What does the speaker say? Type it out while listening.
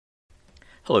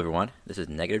Hello everyone, this is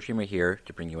Negative Dreamer here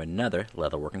to bring you another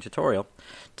leatherworking tutorial.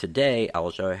 Today I will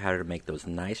show you how to make those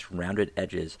nice rounded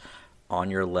edges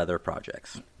on your leather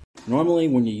projects. Normally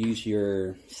when you use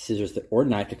your scissors or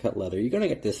knife to cut leather, you're going to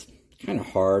get this kind of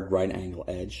hard right angle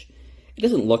edge. It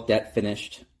doesn't look that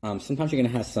finished. Sometimes you're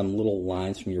going to have some little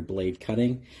lines from your blade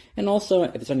cutting, and also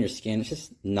if it's on your skin, it's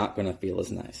just not going to feel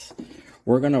as nice.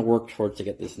 We're going to work towards to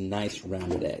get this nice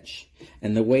rounded edge.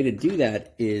 And the way to do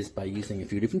that is by using a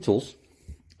few different tools.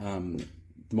 The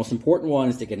most important one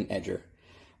is to get an edger,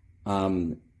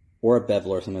 or a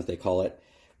beveler, sometimes they call it.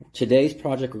 Today's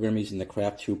project, we're going to be using the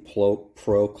Craft 2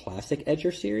 Pro Classic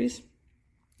Edger series.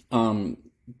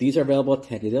 These are available at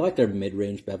Tandy. They're like their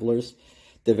mid-range bevelers.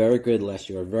 They're very good, last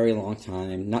you a very long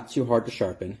time, not too hard to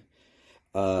sharpen.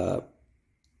 And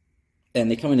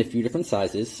they come in a few different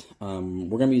sizes. We're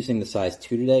going to be using the size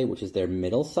 2 today, which is their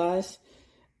middle size.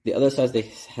 The other size they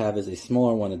have is a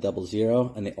smaller one, a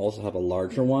 00, and they also have a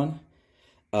larger one.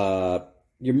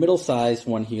 Your middle size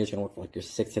one here is going to work for like your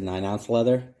 6 to 9 ounce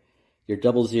leather. Your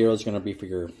 00 is going to be for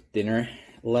your thinner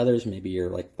leathers, maybe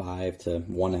your like 5 to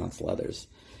 1 ounce leathers.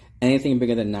 Anything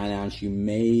bigger than 9 ounce, you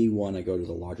may want to go to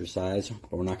the larger size,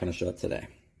 but we're not going to show it today.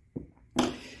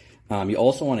 You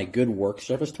also want a good work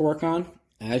surface to work on.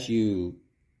 As you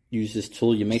use this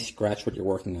tool, you may scratch what you're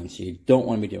working on, so you don't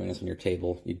want to be doing this on your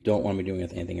table. You don't want to be doing it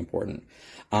with anything important.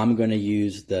 I'm going to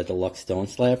use the Deluxe Stone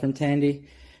Slab from Tandy,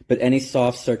 but any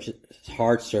soft,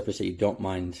 hard surface that you don't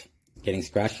mind getting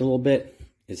scratched a little bit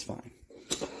is fine.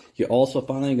 You're also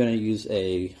finally going to use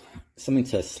something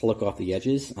to slick off the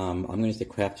edges. I'm going to use the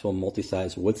Craft Tool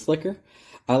Multi-Size Wood Slicker.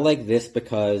 I like this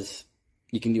because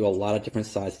you can do a lot of different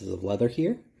sizes of leather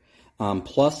here.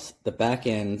 Plus, the back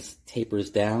end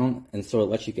tapers down, and so it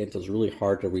lets you get into those really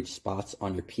hard to reach spots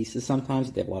on your pieces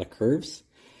sometimes. They have a lot of curves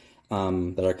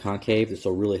that are concave. This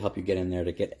will really help you get in there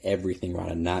to get everything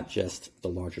rounded, not just the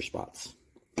larger spots.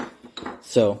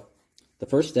 So, the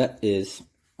first step is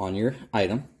on your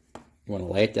item. You want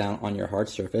to lay it down on your hard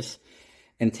surface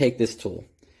and take this tool.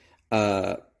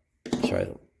 Take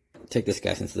this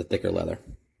guy since it's a thicker leather.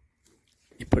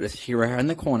 You put it here right in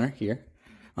the corner, here,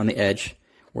 on the edge,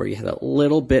 where you have a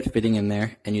little bit fitting in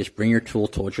there, and you just bring your tool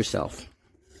towards yourself.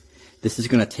 This is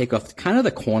going to take off kind of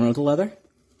the corner of the leather.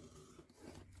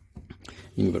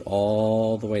 You move it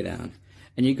all the way down,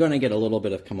 and you're going to get a little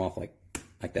bit of come off like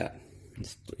that.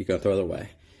 You're going to throw it away.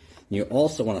 You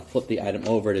also want to flip the item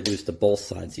over to do this to both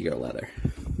sides of your leather.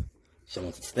 So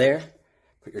once it's there,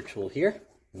 put your tool here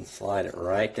and slide it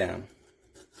right down.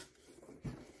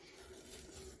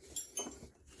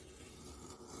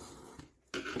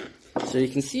 So you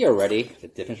can see already the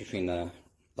difference between the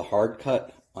hard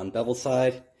cut on bevel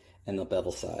side and the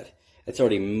bevel side. It's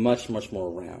already much, much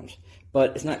more round.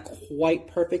 But it's not quite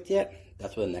perfect yet.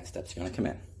 That's where the next step's going to come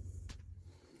in.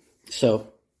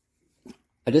 So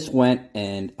I just went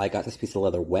and I got this piece of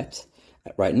leather wet,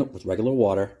 right with regular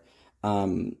water.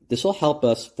 This will help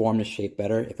us form the shape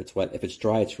better if it's wet. If it's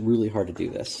dry, it's really hard to do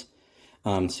this.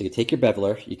 So you take your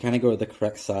beveler, you kind of go to the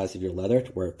correct size of your leather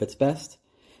to where it fits best.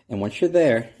 And once you're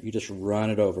there, you just run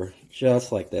it over,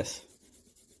 just like this.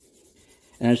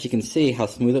 And as you can see how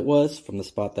smooth it was from the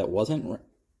spot that wasn't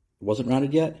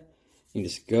rounded yet, you can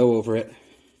just go over it.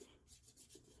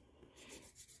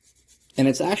 And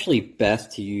it's actually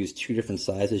best to use 2 different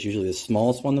sizes, usually the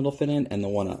smallest one that'll fit in and the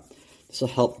one up. This will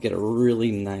help get a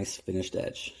really nice finished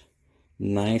edge.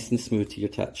 Nice and smooth to your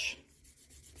touch.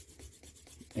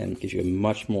 And gives you a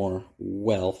much more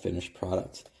well-finished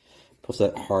product. Plus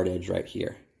that hard edge right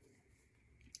here.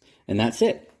 And that's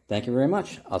it. Thank you very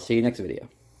much. I'll see you next video.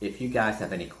 If you guys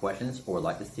have any questions or would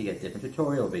like to see a different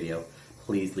tutorial video,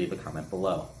 please leave a comment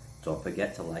below. Don't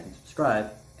forget to like and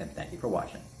subscribe, and thank you for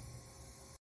watching.